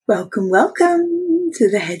Welcome to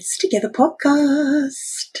the Heads Together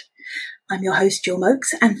podcast. I'm your host, Jill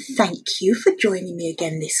Mokes, and thank you for joining me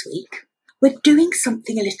again this week. We're doing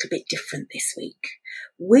something a little bit different this week.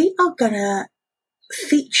 We are going to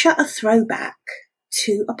feature a throwback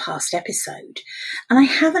to a past episode. And I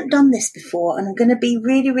haven't done this before, and I'm going to be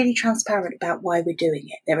really transparent about why we're doing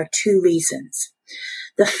it. There are two reasons.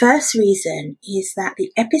 The first reason is that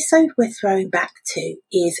the episode we're throwing back to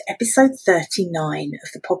is episode 39 of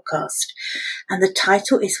the podcast. And the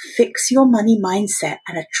title is Fix Your Money Mindset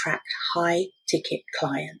and Attract High Ticket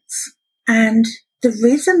Clients. And the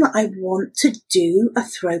reason that I want to do a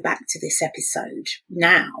throwback to this episode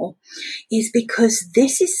now is because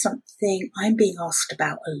this is something I'm being asked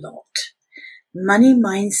about a lot. Money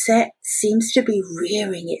mindset seems to be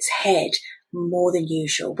rearing its head more than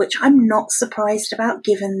usual, which I'm not surprised about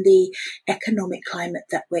given the economic climate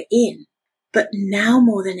that we're in. But now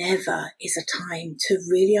more than ever is a time to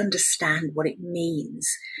really understand what it means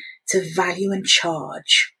to value and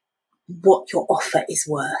charge what your offer is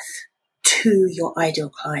worth to your ideal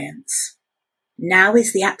clients. Now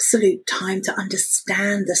is the absolute time to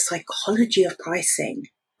understand the psychology of pricing,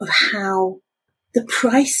 of how the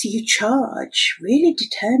price you charge really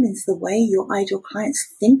determines the way your ideal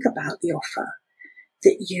clients think about the offer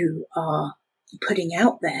that you are putting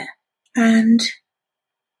out there. And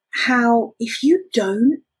how if you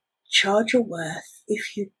don't charge your worth,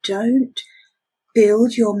 if you don't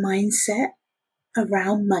build your mindset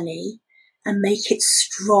around money and make it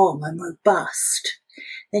strong and robust,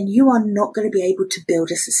 then you are not going to be able to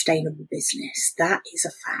build a sustainable business. That is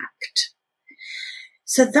a fact.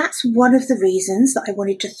 So that's one of the reasons that I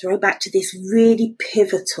wanted to throw back to this really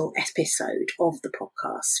pivotal episode of the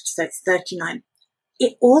podcast. So it's 39.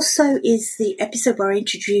 It also is the episode where I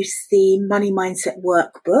introduce the Money Mindset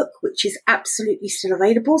Workbook, which is absolutely still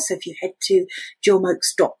available. So if you head to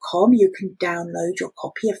jillmokes.com, you can download your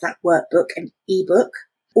copy of that workbook, an ebook,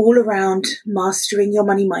 all around mastering your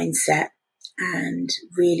money mindset and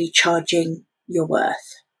really charging your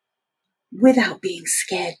worth without being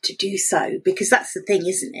scared to do so, because that's the thing,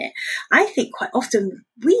 isn't it? I think quite often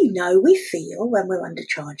we feel when we're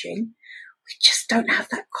undercharging, we just don't have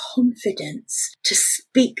that confidence to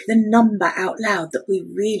speak the number out loud that we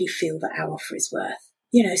really feel that our offer is worth.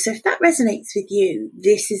 So if that resonates with you,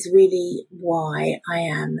 this is really why I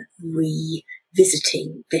am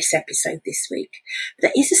revisiting this episode this week.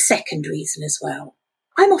 There is a second reason as well.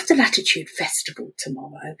 I'm off to Latitude Festival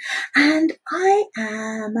tomorrow, and I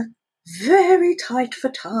am very tight for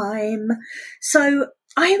time. So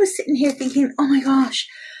I was sitting here thinking, oh my gosh,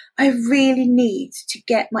 I really need to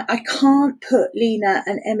I can't put Lena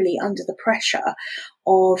and Emily under the pressure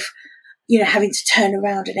of, having to turn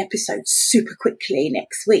around an episode super quickly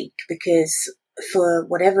next week, because for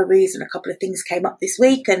whatever reason, a couple of things came up this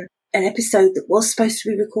week and an episode that was supposed to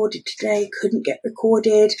be recorded today couldn't get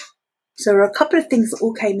recorded. So there were a couple of things that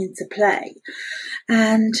all came into play.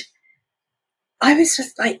 And I was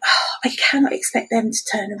just like, I cannot expect them to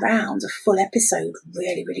turn around a full episode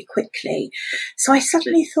really quickly. So I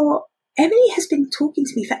suddenly thought, Emily has been talking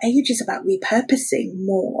to me for ages about repurposing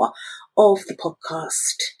more of the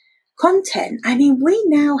podcast content. I mean, we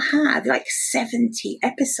now have like 70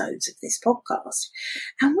 episodes of this podcast,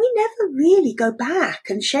 and we never really go back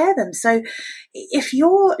and share them. So if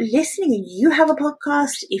you're listening and you have a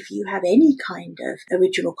podcast, if you have any kind of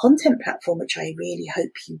original content platform, which I really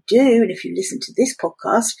hope you do, and if you listen to this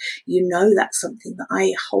podcast, you know that's something that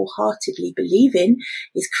I wholeheartedly believe in,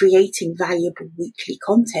 is creating valuable weekly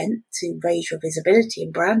content to raise your visibility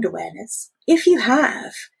and brand awareness. If you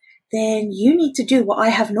have, then you need to do what I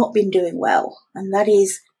have not been doing well, and that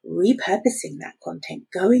is repurposing that content,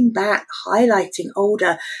 going back, highlighting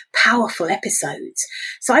older, powerful episodes.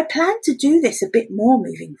 So I plan to do this a bit more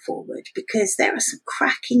moving forward, because there are some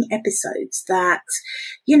cracking episodes that,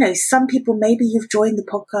 some people, maybe you've joined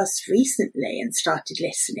the podcast recently and started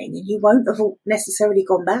listening, and you won't have necessarily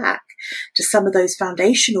gone back to some of those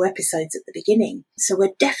foundational episodes at the beginning. So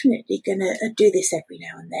we're definitely going to do this every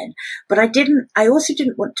now and then. But I also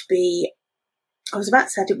didn't want to be, I was about to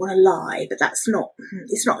say I didn't want to lie, but it's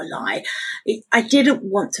not a lie. I didn't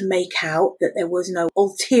want to make out that there was no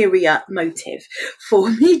ulterior motive for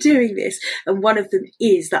me doing this. And one of them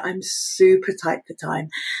is that I'm super tight for time.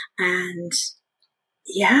 And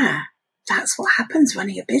yeah, that's what happens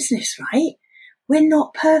running a business, right? We're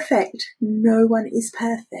not perfect. No one is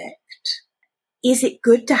perfect. Is it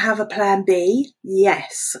good to have a plan B?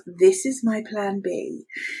 Yes, this is my plan B.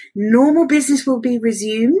 Normal business will be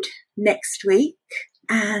resumed next week.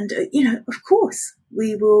 And, of course,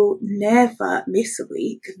 we will never miss a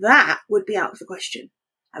week. That would be out of the question.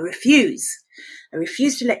 I refuse. I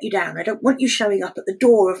refuse to let you down. I don't want you showing up at the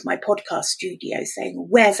door of my podcast studio saying,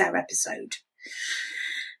 where's our episode?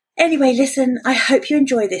 Anyway, listen, I hope you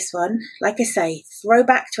enjoy this one. Like I say,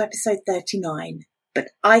 throwback to episode 39.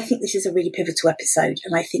 But I think this is a really pivotal episode.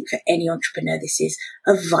 And I think for any entrepreneur, this is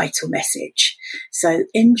a vital message. So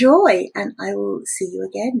enjoy, and I will see you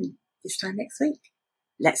again this time next week.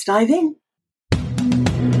 Let's dive in.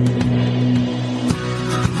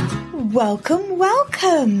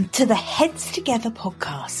 Welcome to the Heads Together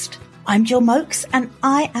podcast. I'm Jill Mokes, and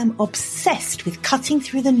I am obsessed with cutting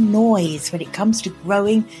through the noise when it comes to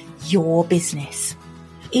growing your business.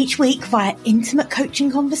 Each week, via intimate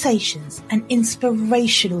coaching conversations and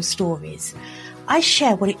inspirational stories, I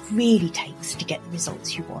share what it really takes to get the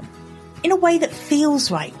results you want in a way that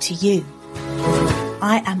feels right to you.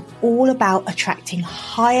 I am all about attracting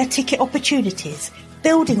higher ticket opportunities,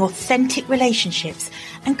 building authentic relationships,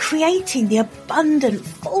 and creating the abundant,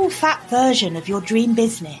 full-fat version of your dream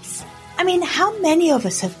business. I mean, how many of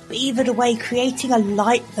us have beavered away creating a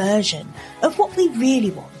light version of what we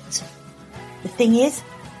really want? The thing is,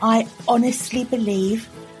 I honestly believe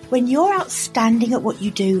when you're outstanding at what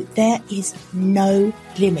you do, there is no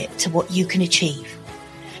limit to what you can achieve.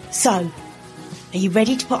 So, are you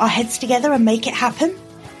ready to put our heads together and make it happen?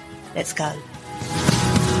 Let's go.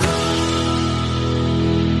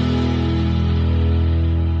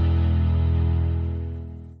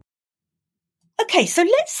 Okay, so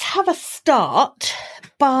let's have a start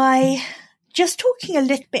by just talking a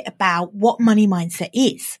little bit about what money mindset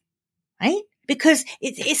is, right? Because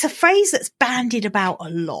it's a phrase that's bandied about a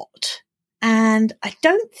lot. And I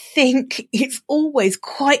don't think it's always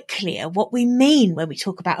quite clear what we mean when we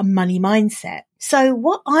talk about a money mindset. So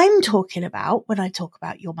what I'm talking about when I talk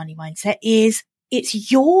about your money mindset is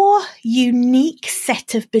it's your unique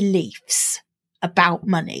set of beliefs about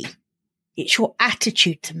money. It's your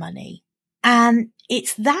attitude to money. And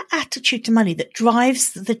it's that attitude to money that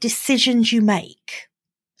drives the decisions you make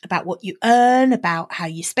about what you earn, about how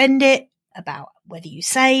you spend it, about whether you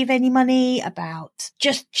save any money, about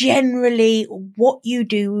just generally what you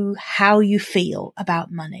do, how you feel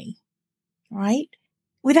about money, right?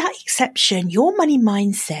 Without exception, your money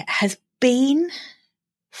mindset has been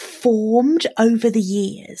formed over the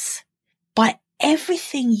years by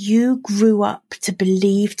everything you grew up to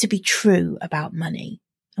believe to be true about money.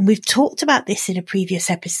 And we've talked about this in a previous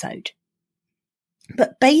episode.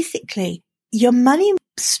 But basically, your money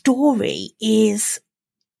story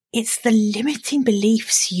it's the limiting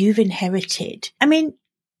beliefs you've inherited. I mean,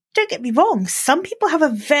 don't get me wrong. Some people have a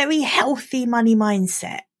very healthy money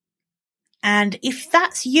mindset. And if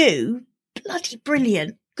that's you, bloody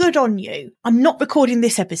brilliant. Good on you. I'm not recording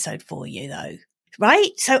this episode for you though,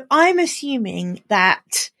 right? So I'm assuming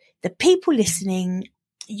that the people listening,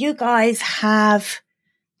 you guys have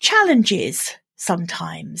challenges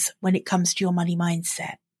sometimes when it comes to your money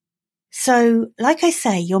mindset. So, like I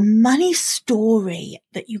say, your money story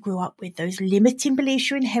that you grew up with, those limiting beliefs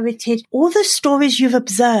you inherited, all the stories you've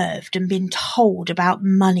observed and been told about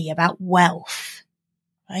money, about wealth,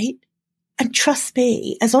 right? And trust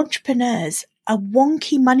me, as entrepreneurs, a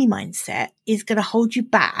wonky money mindset is going to hold you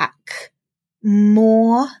back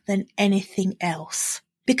more than anything else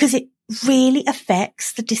because it really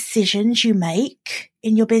affects the decisions you make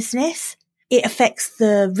in your business. It affects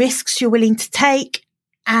the risks you're willing to take.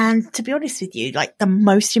 And to be honest with you, like the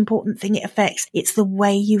most important thing it affects, it's the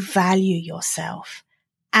way you value yourself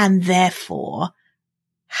and therefore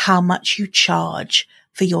how much you charge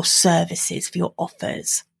for your services, for your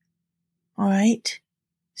offers. All right.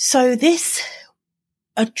 So this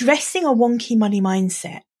addressing a wonky money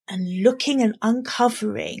mindset and looking and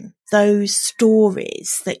uncovering those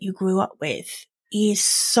stories that you grew up with is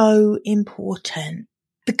so important.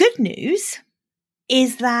 The good news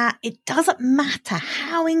is that it doesn't matter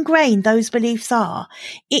how ingrained those beliefs are.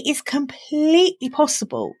 It is completely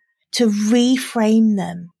possible to reframe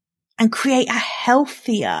them and create a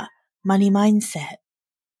healthier money mindset.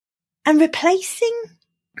 And replacing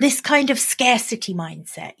this kind of scarcity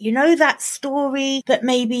mindset, you know, that story that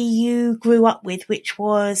maybe you grew up with, which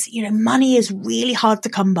was, you know, money is really hard to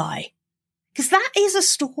come by. Because that is a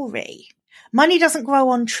story. Money doesn't grow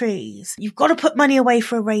on trees. You've got to put money away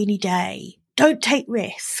for a rainy day. Don't take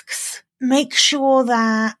risks. Make sure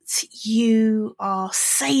that you are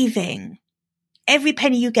saving every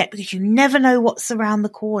penny you get because you never know what's around the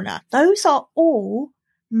corner. Those are all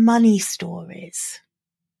money stories.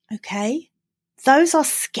 Okay? Those are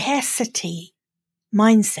scarcity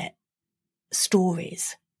mindset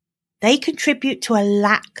stories. They contribute to a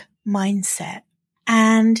lack mindset.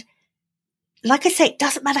 And like I say, it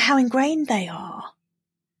doesn't matter how ingrained they are.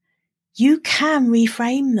 you can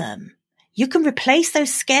reframe them. You can replace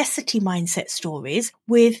those scarcity mindset stories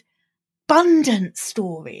with abundant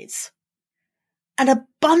stories, an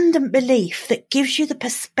abundant belief that gives you the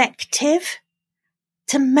perspective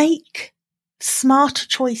to make smarter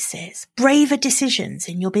choices, braver decisions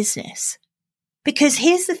in your business. Because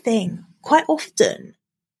here's the thing, quite often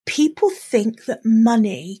people think that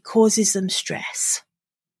money causes them stress.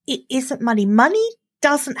 It isn't money. Money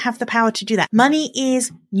doesn't have the power to do that. Money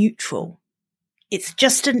is neutral.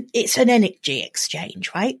 It's an energy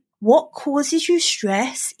exchange, right? What causes you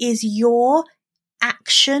stress is your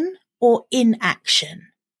action or inaction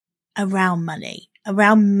around money,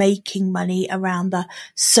 around making money, around the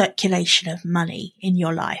circulation of money in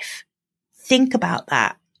your life. Think about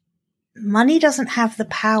that. Money doesn't have the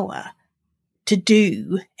power to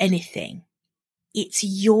do anything. It's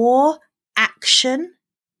your action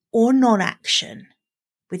or non-action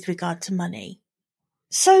with regard to money.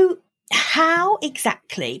 So how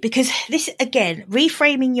exactly, because this, again,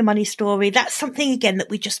 reframing your money story, that's something, again, that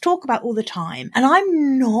we just talk about all the time. And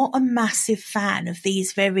I'm not a massive fan of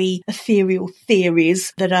these very ethereal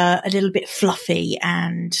theories that are a little bit fluffy.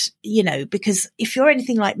 And, because if you're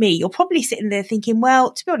anything like me, you're probably sitting there thinking,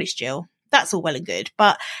 well, to be honest, Jill, that's all well and good,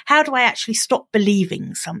 but how do I actually stop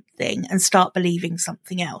believing something and start believing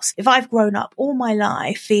something else? If I've grown up all my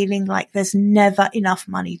life feeling like there's never enough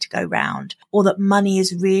money to go round, or that money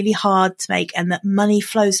is really hard to make and that money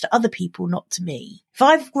flows to other people, not to me. If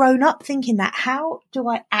I've grown up thinking that, how do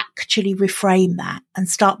I actually reframe that and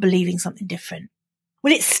start believing something different?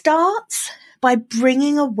 Well, it starts by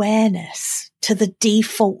bringing awareness to the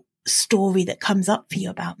default story that comes up for you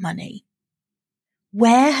about money.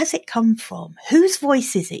 Where has it come from? Whose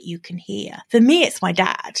voice is it you can hear? For me, it's my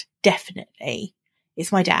dad. Definitely.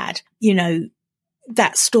 It's my dad.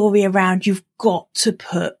 That story around you've got to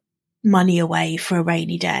put money away for a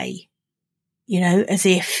rainy day. As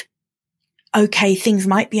if, okay, things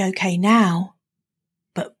might be okay now,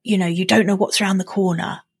 but you don't know what's around the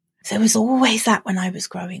corner. So there was always that when I was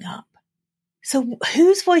growing up. So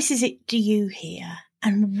whose voice is it do you hear?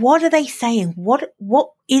 And what are they saying? What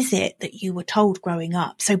is it that you were told growing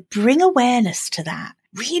up? So bring awareness to that.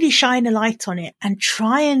 Really shine a light on it and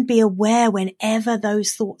try and be aware whenever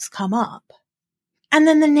those thoughts come up. And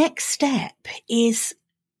then the next step is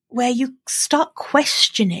where you start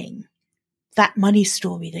questioning that money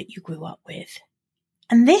story that you grew up with.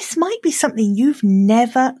 And this might be something you've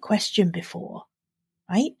never questioned before,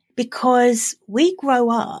 right? Because we grow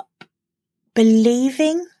up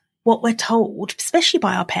believing what we're told, especially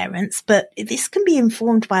by our parents, but this can be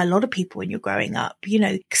informed by a lot of people when you're growing up,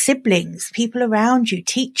 siblings, people around you,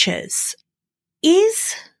 teachers.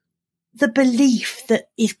 Is the belief that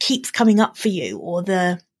keeps coming up for you, or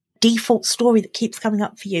the default story that keeps coming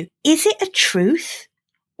up for you, is it a truth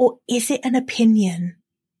or is it an opinion?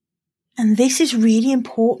 And this is really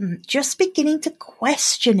important, just beginning to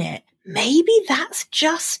question it. Maybe that's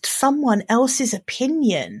just someone else's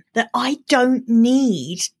opinion that I don't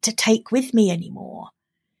need to take with me anymore.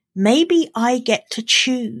 Maybe I get to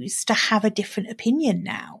choose to have a different opinion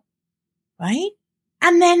now, right?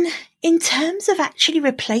 And then in terms of actually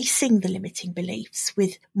replacing the limiting beliefs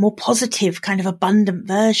with more positive, kind of abundant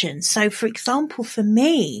versions. So for example, for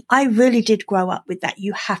me, I really did grow up with that.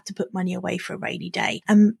 You have to put money away for a rainy day.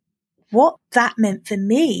 And what that meant for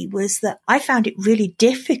me was that I found it really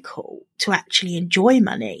difficult to actually enjoy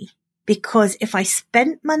money, because if I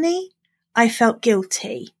spent money, I felt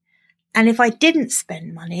guilty. And if I didn't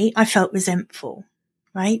spend money, I felt resentful,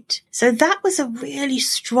 right? So that was a really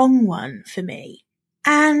strong one for me.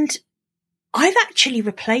 And I've actually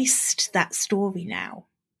replaced that story now.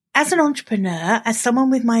 As an entrepreneur, as someone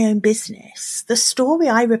with my own business, the story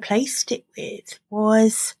I replaced it with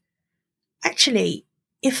was actually,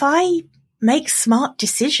 if I make smart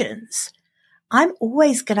decisions, I'm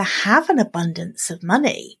always going to have an abundance of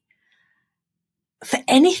money for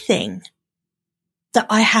anything that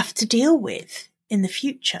I have to deal with in the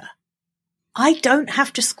future. I don't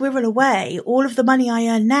have to squirrel away all of the money I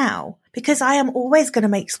earn now, because I am always going to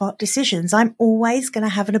make smart decisions. I'm always going to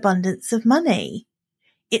have an abundance of money.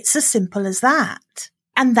 It's as simple as that.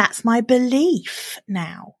 And that's my belief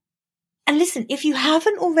now. And listen, if you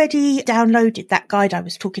haven't already downloaded that guide I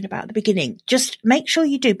was talking about at the beginning, just make sure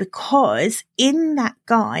you do, because in that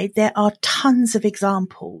guide, there are tons of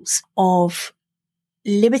examples of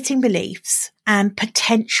limiting beliefs and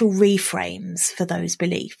potential reframes for those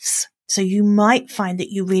beliefs. So you might find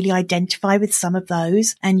that you really identify with some of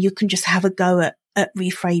those and you can just have a go at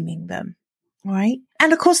reframing them. All right.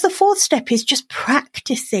 And of course, the fourth step is just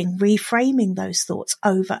practicing reframing those thoughts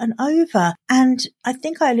over and over. And I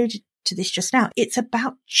think I alluded to this just now. It's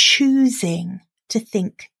about choosing to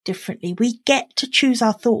think differently. We get to choose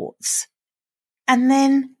our thoughts. And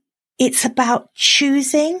then it's about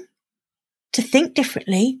choosing to think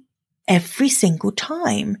differently every single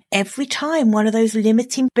time. Every time one of those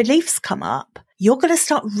limiting beliefs come up, you're going to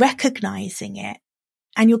start recognizing it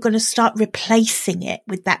and you're going to start replacing it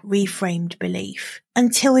with that reframed belief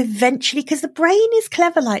until eventually, because the brain is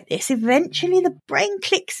clever like this, eventually the brain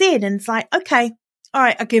clicks in and it's like, okay, all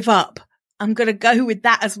right, I give up. I'm going to go with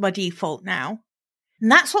that as my default now.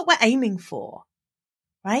 And that's what we're aiming for,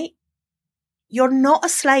 right? You're not a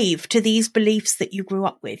slave to these beliefs that you grew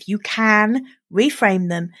up with. You can reframe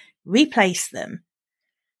them, replace them,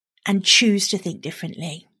 and choose to think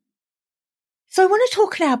differently. So I want to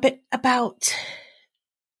talk now a bit about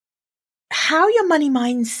how your money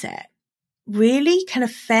mindset really can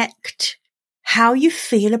affect how you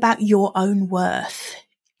feel about your own worth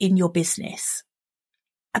in your business.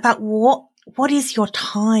 About what is your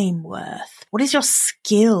time worth? What is your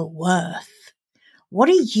skill worth? What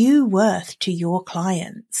are you worth to your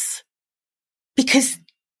clients? Because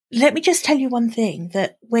let me just tell you one thing,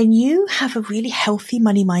 that when you have a really healthy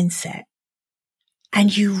money mindset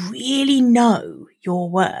and you really know your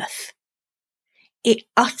worth, it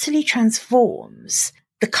utterly transforms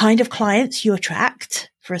the kind of clients you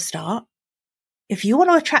attract, for a start. If you want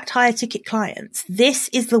to attract higher ticket clients, this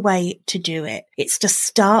is the way to do it. It's to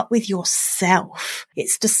start with yourself.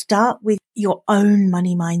 It's to start with your own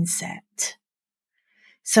money mindset.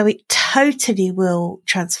 So it totally will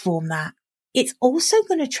transform that. It's also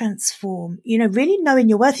going to transform, really knowing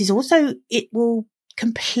your worth is also, it will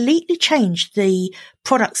completely change the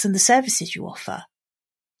products and the services you offer.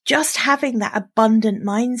 Just having that abundant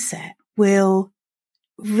mindset will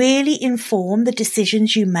really inform the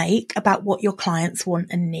decisions you make about what your clients want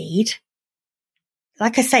and need.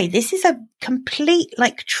 Like I say, this is a complete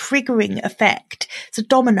triggering effect. It's a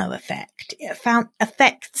domino effect. It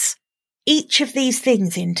affects each of these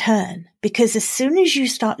things in turn, because as soon as you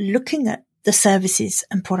start looking at the services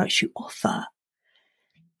and products you offer,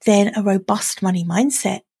 then a robust money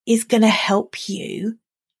mindset is going to help you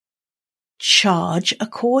charge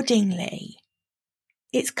accordingly.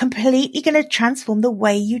 It's completely going to transform the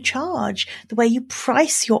way you charge, the way you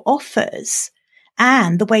price your offers,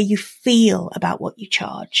 and the way you feel about what you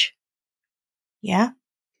charge. Yeah.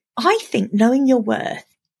 I think knowing your worth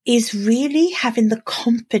is really having the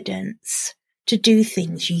confidence to do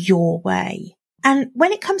things your way. And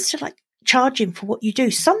when it comes to charging for what you do,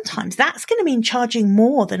 sometimes that's going to mean charging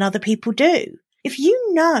more than other people do. If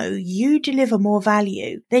you know you deliver more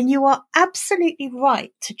value, then you are absolutely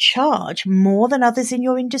right to charge more than others in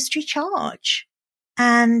your industry charge.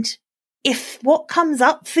 And if what comes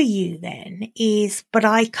up for you then is, but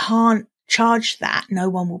I can't charge that, no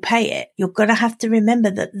one will pay it, you're going to have to remember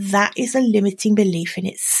that that is a limiting belief in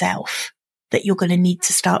itself that you're going to need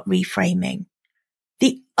to start reframing.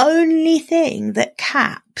 The only thing that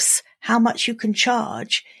caps how much you can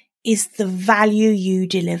charge is the value you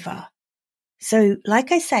deliver. So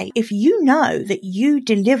like I say, if you know that you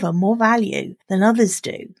deliver more value than others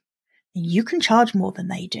do, then you can charge more than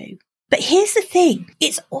they do. But here's the thing.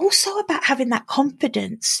 It's also about having that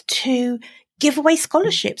confidence to give away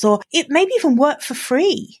scholarships, or it maybe even work for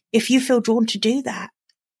free if you feel drawn to do that.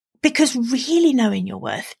 Because really knowing your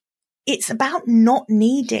worth, it's about not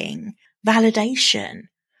needing validation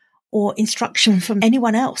or instruction from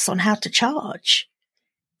anyone else on how to charge.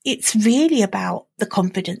 It's really about the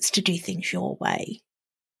confidence to do things your way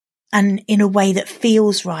and in a way that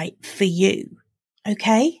feels right for you.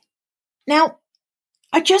 Okay? Now,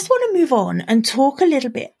 I just want to move on and talk a little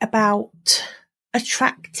bit about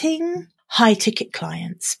attracting high ticket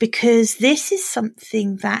clients, because this is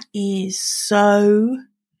something that is so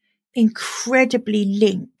incredibly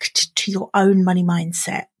linked to your own money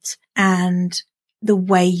mindset and the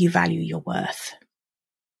way you value your worth.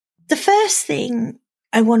 The first thing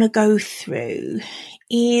I want to go through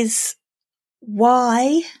is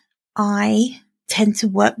why I tend to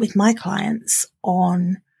work with my clients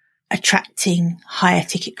on attracting higher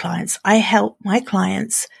ticket clients. I help my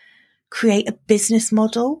clients create a business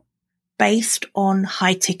model based on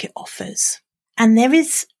high ticket offers. And there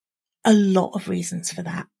is a lot of reasons for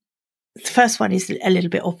that. The first one is a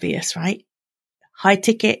little bit obvious, right? High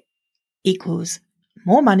ticket equals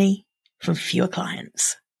more money from fewer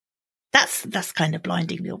clients. That's kind of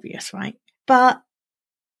blindingly obvious, right? But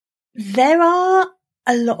there are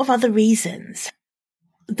a lot of other reasons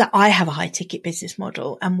that I have a high ticket business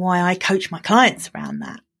model and why I coach my clients around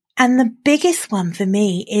that. And the biggest one for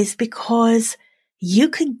me is because you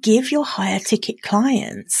can give your higher ticket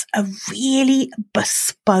clients a really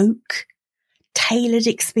bespoke, tailored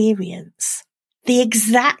experience, the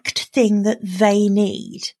exact thing that they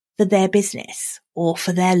need for their business or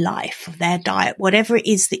for their life, or their diet, whatever it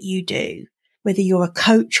is that you do, whether you're a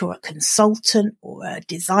coach or a consultant or a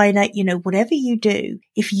designer, whatever you do,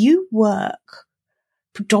 if you work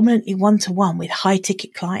predominantly one-to-one with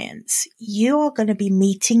high-ticket clients, you are going to be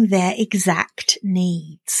meeting their exact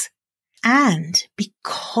needs. And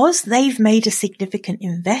because they've made a significant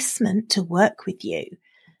investment to work with you,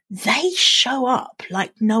 they show up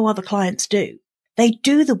like no other clients do. They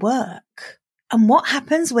do the work. And what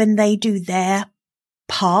happens when they do their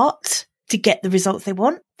part to get the results they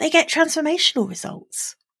want? They get transformational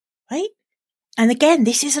results, right? And again,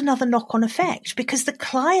 this is another knock-on effect, because the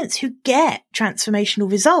clients who get transformational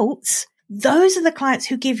results, those are the clients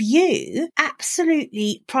who give you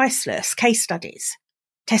absolutely priceless case studies,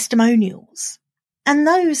 testimonials. And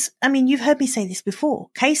those, you've heard me say this before,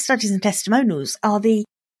 case studies and testimonials are the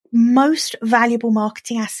most valuable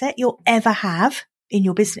marketing asset you'll ever have in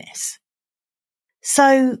your business.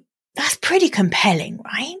 So that's pretty compelling,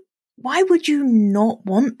 right? Why would you not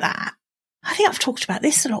want that? I think I've talked about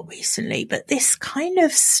this a lot recently, but this kind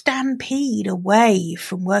of stampede away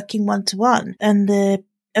from working one-to-one, and the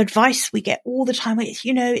advice we get all the time is,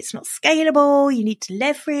 it's not scalable, you need to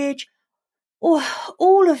leverage, or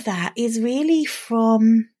all of that is really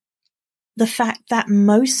from the fact that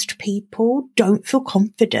most people don't feel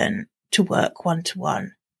confident to work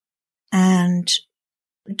one-to-one and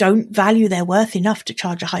don't value their worth enough to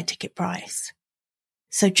charge a high ticket price.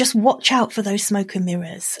 So just watch out for those smoke and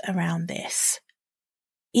mirrors around this.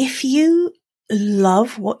 If you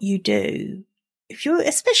love what you do,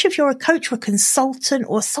 especially if you're a coach or a consultant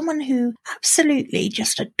or someone who absolutely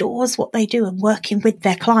just adores what they do and working with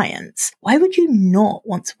their clients, why would you not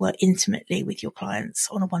want to work intimately with your clients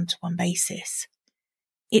on a one-to-one basis?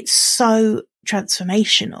 It's so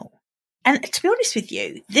transformational. And to be honest with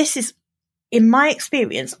you, this is, in my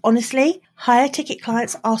experience, honestly, higher ticket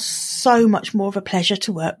clients are so much more of a pleasure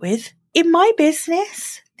to work with. In my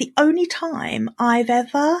business, the only time I've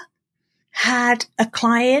ever had a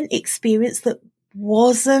client experience that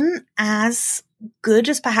wasn't as good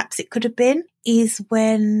as perhaps it could have been is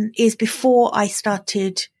before I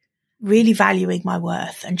started really valuing my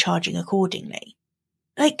worth and charging accordingly.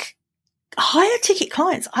 Like, higher ticket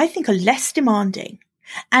clients, I think, are less demanding.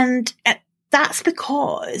 And that's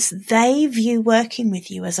because they view working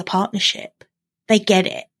with you as a partnership. They get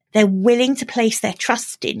it. They're willing to place their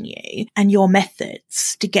trust in you and your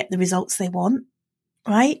methods to get the results they want,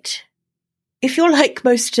 right? If you're like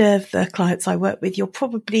most of the clients I work with, you're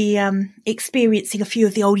probably experiencing a few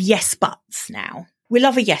of the old yes buts now. We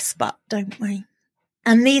love a yes but, don't we?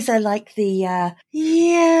 And these are like the,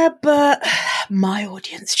 yeah, but my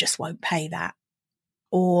audience just won't pay that.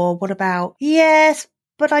 Or what about, yes,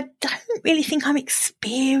 but I don't really think I'm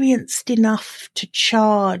experienced enough to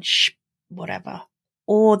charge whatever.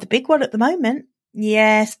 Or the big one at the moment,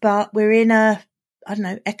 yes, but we're in a,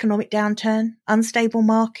 economic downturn, unstable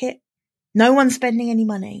market. No one's spending any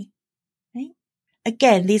money. Right?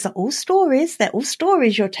 Again, these are all stories. They're all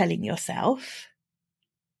stories you're telling yourself.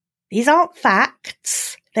 These aren't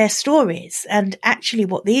facts. They're stories. And actually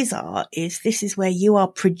what these are is this is where you are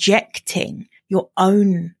projecting your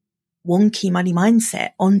own wonky money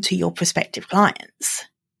mindset onto your prospective clients.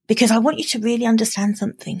 Because I want you to really understand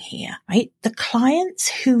something here, right? The clients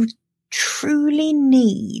who truly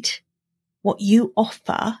need what you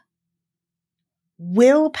offer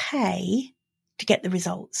will pay to get the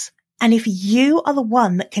results. And if you are the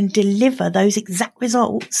one that can deliver those exact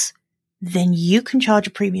results, then you can charge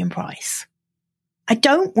a premium price. I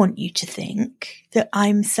don't want you to think that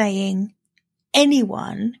I'm saying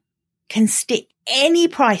anyone can stick any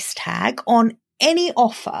price tag on any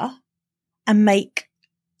offer and make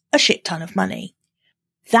a shit ton of money.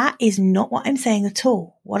 That is not what I'm saying at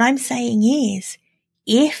all. What I'm saying is,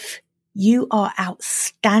 if you are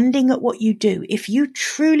outstanding at what you do, if you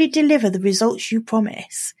truly deliver the results you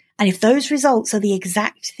promise, and if those results are the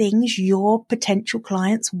exact things your potential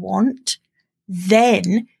clients want,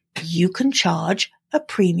 then you can charge a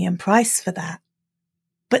premium price for that.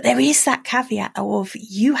 But there is that caveat of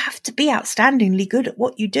you have to be outstandingly good at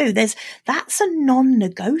what you do. That's a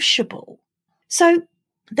non-negotiable. So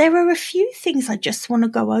there are a few things I just want to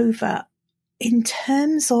go over in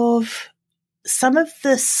terms of some of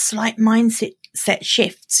the slight mindset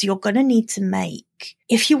shifts you're going to need to make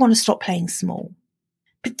if you want to stop playing small,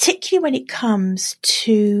 particularly when it comes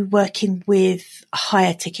to working with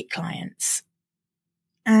higher ticket clients.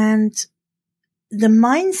 And the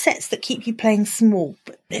mindsets that keep you playing small,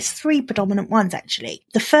 there's three predominant ones actually.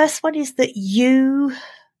 The first one is that you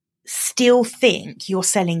still think you're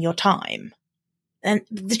selling your time. And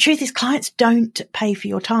the truth is clients don't pay for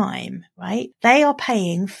your time, right? They are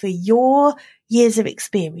paying for your years of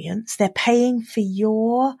experience. They're paying for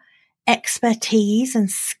your expertise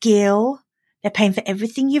and skill. They're paying for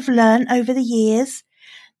everything you've learned over the years.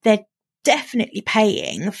 They're definitely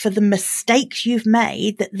paying for the mistakes you've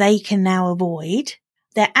made that they can now avoid.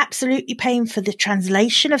 They're absolutely paying for the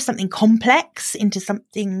translation of something complex into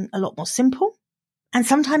something a lot more simple. And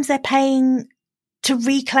sometimes they're paying to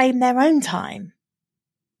reclaim their own time.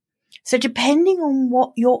 So depending on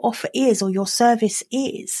what your offer is or your service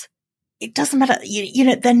is, it doesn't matter. You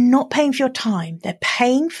know, they're not paying for your time. They're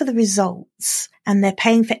paying for the results, and they're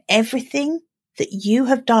paying for everything that you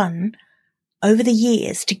have done over the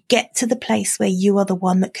years to get to the place where you are the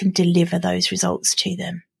one that can deliver those results to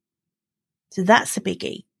them. So that's a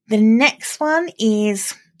biggie. The next one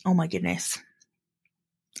is, oh my goodness,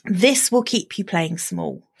 this will keep you playing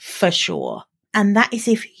small for sure. And that is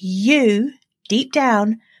if you deep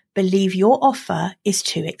down believe your offer is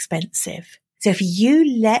too expensive. So if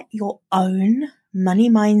you let your own money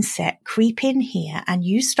mindset creep in here and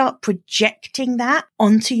you start projecting that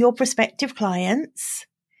onto your prospective clients,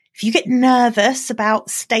 if you get nervous about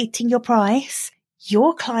stating your price,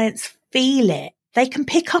 your clients feel it. They can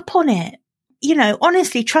pick up on it. You know,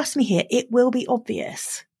 honestly, trust me here, it will be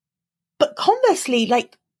obvious. But conversely,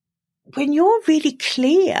 like when you're really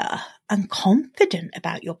clear and confident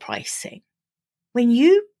about your pricing, when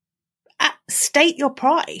you state your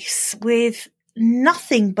price with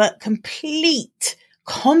nothing but complete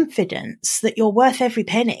confidence that you're worth every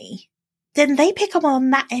penny, then they pick up on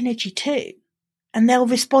that energy too, and they'll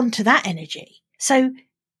respond to that energy. So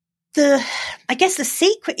I guess the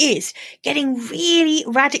secret is getting really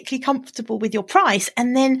radically comfortable with your price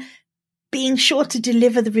and then being sure to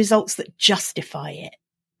deliver the results that justify it.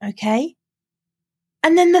 Okay.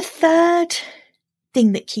 And then the third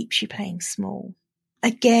thing that keeps you playing small,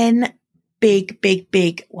 again,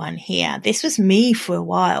 big one here. This was me for a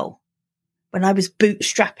while when I was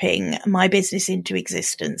bootstrapping my business into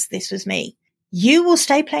existence. This was me. You will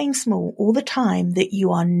stay playing small all the time that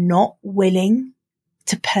you are not willing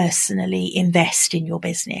to personally invest in your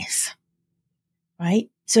business, right?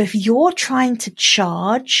 So if you're trying to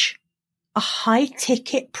charge a high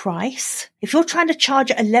ticket price, if you're trying to charge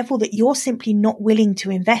at a level that you're simply not willing to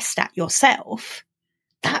invest at yourself,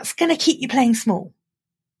 that's going to keep you playing small,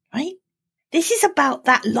 right? This is about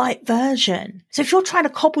that light version. So if you're trying to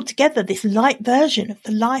cobble together this light version of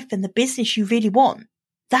the life and the business you really want,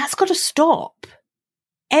 that's got to stop.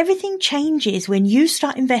 Everything changes when you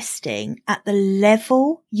start investing at the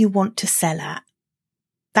level you want to sell at.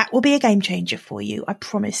 That will be a game changer for you. I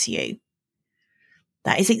promise you.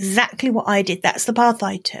 That is exactly what I did. That's the path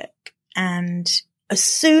I took. And as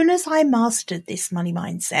soon as I mastered this money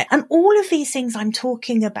mindset, and all of these things I'm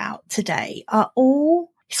talking about today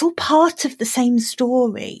it's all part of the same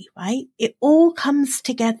story, right? It all comes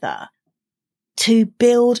together to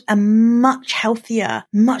build a much healthier,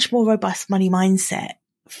 much more robust money mindset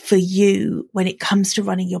for you when it comes to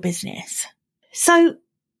running your business. So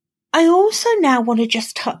I also now want to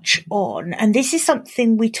just touch on, and this is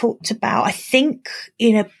something we talked about, I think,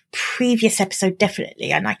 in a previous episode,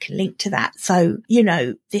 definitely, and I can link to that. So, you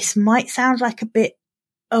know, this might sound like a bit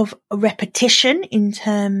of a repetition in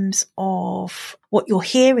terms of what you're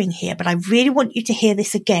hearing here, but I really want you to hear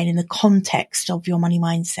this again in the context of your money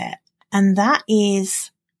mindset. And that is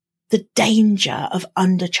the danger of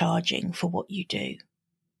undercharging for what you do,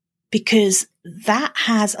 because that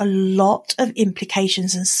has a lot of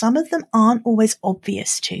implications and some of them aren't always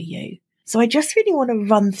obvious to you. So I just really want to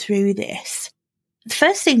run through this. The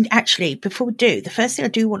first thing, actually, before we do, the first thing I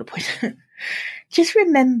do want to point out, just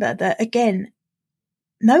remember that, again,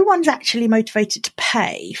 no one's actually motivated to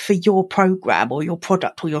pay for your program or your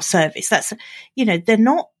product or your service. That's, you know, they're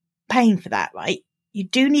not paying for that, right? You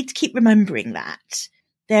do need to keep remembering that.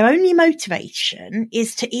 Their only motivation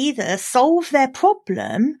is to either solve their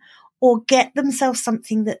problem or get themselves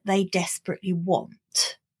something that they desperately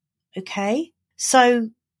want. Okay?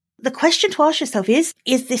 So the question to ask yourself is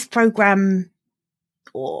this program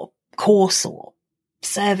or course or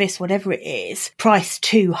service, whatever it is, priced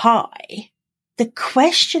too high? The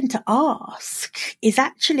question to ask is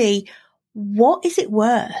actually, what is it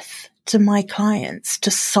worth to my clients to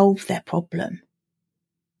solve their problem?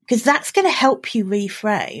 Because that's going to help you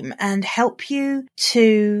reframe and help you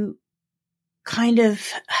to kind of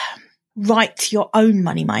write your own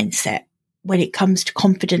money mindset when it comes to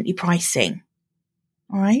confidently pricing.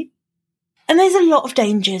 All right. And there's a lot of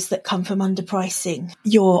dangers that come from underpricing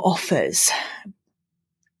your offers.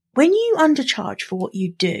 When you undercharge for what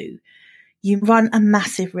you do, you run a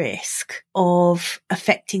massive risk of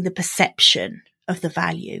affecting the perception of the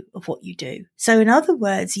value of what you do. So in other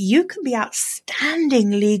words, you can be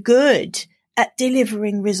outstandingly good at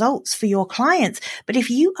delivering results for your clients. But if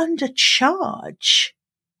you undercharge,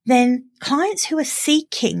 then clients who are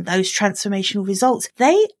seeking those transformational results,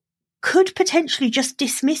 they could potentially just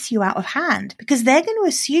dismiss you out of hand because they're going to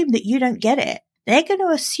assume that you don't get it. They're going to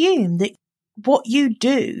assume that what you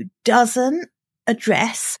do doesn't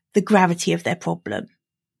address the gravity of their problem.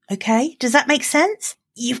 Okay? Does that make sense?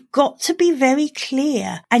 You've got to be very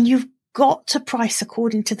clear and you've got to price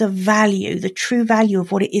according to the value, the true value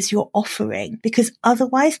of what it is you're offering, because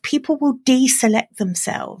otherwise people will deselect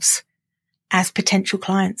themselves as potential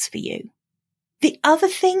clients for you. The other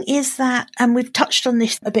thing is that, and we've touched on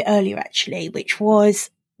this a bit earlier actually, which was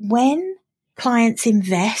when clients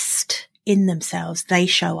invest in themselves, they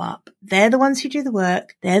show up. They're the ones who do the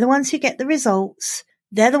work. They're the ones who get the results.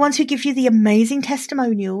 They're the ones who give you the amazing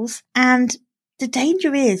testimonials. And the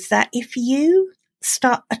danger is that if you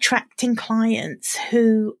start attracting clients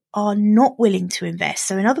who are not willing to invest,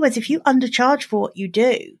 so in other words, if you undercharge for what you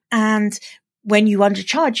do, and when you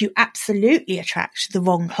undercharge, you absolutely attract the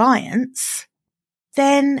wrong clients,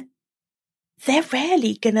 then they're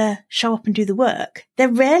rarely going to show up and do the work. They're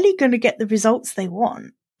rarely going to get the results they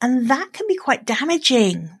want. And that can be quite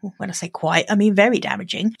damaging. When I say quite, I mean very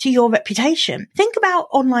damaging to your reputation. Think about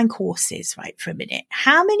online courses, right, for a minute.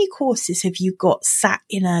 How many courses have you got sat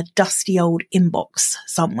in a dusty old inbox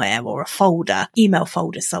somewhere or a folder, email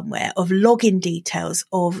folder somewhere of login details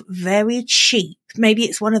of very cheap? Maybe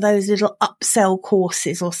it's one of those little upsell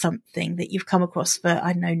courses or something that you've come across for,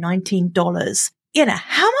 I don't know, $19. You know,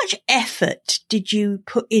 how much effort did you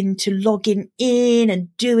put into logging in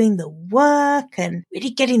and doing the work and really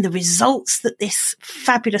getting the results that this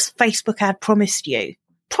fabulous Facebook ad promised you?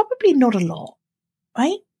 Probably not a lot,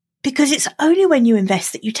 right? Because it's only when you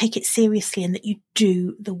invest that you take it seriously and that you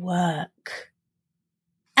do the work.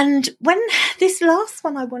 And when this last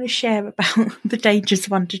one I want to share about the dangers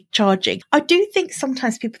of undercharging, I do think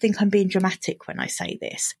sometimes people think I'm being dramatic when I say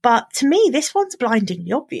this, but to me, this one's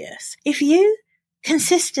blindingly obvious. If you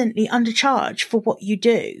consistently undercharge for what you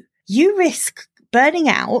do, you risk burning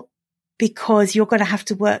out because you're going to have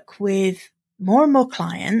to work with more and more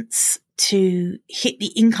clients to hit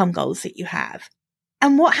the income goals that you have.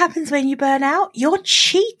 And what happens when you burn out? You're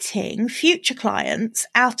cheating future clients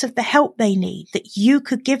out of the help they need that you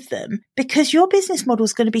could give them because your business model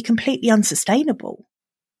is going to be completely unsustainable,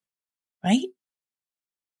 right?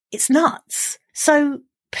 It's nuts. So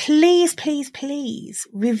please, please, please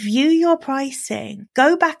review your pricing.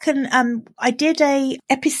 Go back and I did a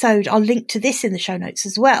episode, I'll link to this in the show notes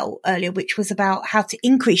as well earlier, which was about how to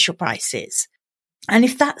increase your prices. And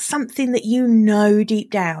if that's something that you know deep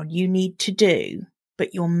down you need to do,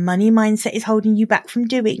 but your money mindset is holding you back from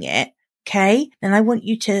doing it, okay, then I want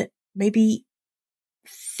you to maybe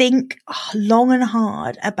think long and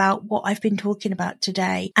hard about what I've been talking about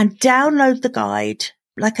today and download the guide.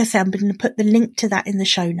 Like I said, I'm going to put the link to that in the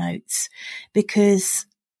show notes because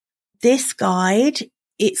this guide,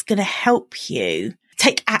 it's going to help you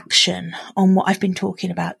take action on what I've been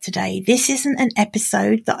talking about today. This isn't an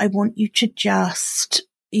episode that I want you to just,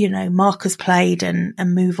 mark as played and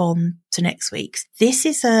move on to next week's. This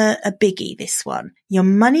is a biggie, this one. Your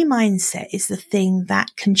money mindset is the thing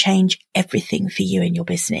that can change everything for you in your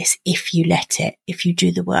business if you let it, if you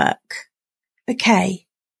do the work. Okay.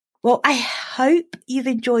 Well, I hope you've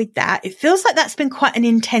enjoyed that. It feels like that's been quite an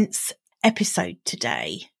intense episode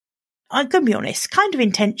today. I'm going to be honest, kind of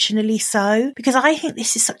intentionally so, because I think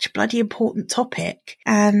this is such a bloody important topic.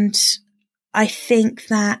 And I think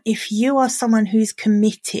that if you are someone who's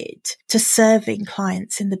committed to serving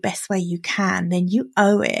clients in the best way you can, then you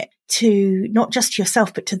owe it to not just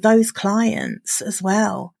yourself, but to those clients as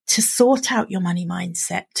well, to sort out your money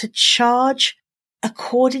mindset, to charge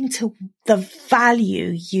according to the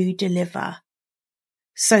value you deliver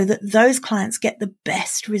so that those clients get the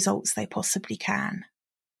best results they possibly can.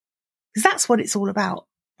 Because that's what it's all about,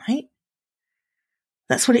 right?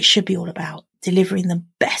 That's what it should be all about, delivering the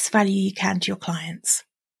best value you can to your clients.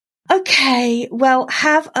 Okay, well,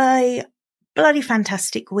 have a bloody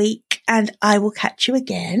fantastic week and I will catch you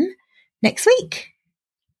again next week.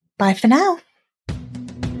 Bye for now.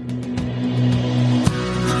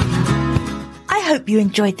 I hope you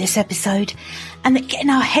enjoyed this episode and that getting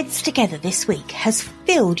our heads together this week has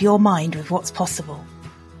filled your mind with what's possible.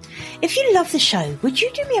 If you love the show, would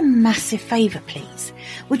you do me a massive favour, please?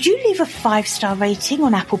 Would you leave a 5-star rating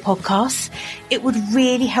on Apple Podcasts? It would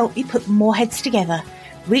really help me put more heads together,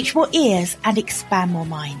 reach more ears and expand more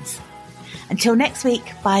minds. Until next week,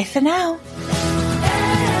 bye for now.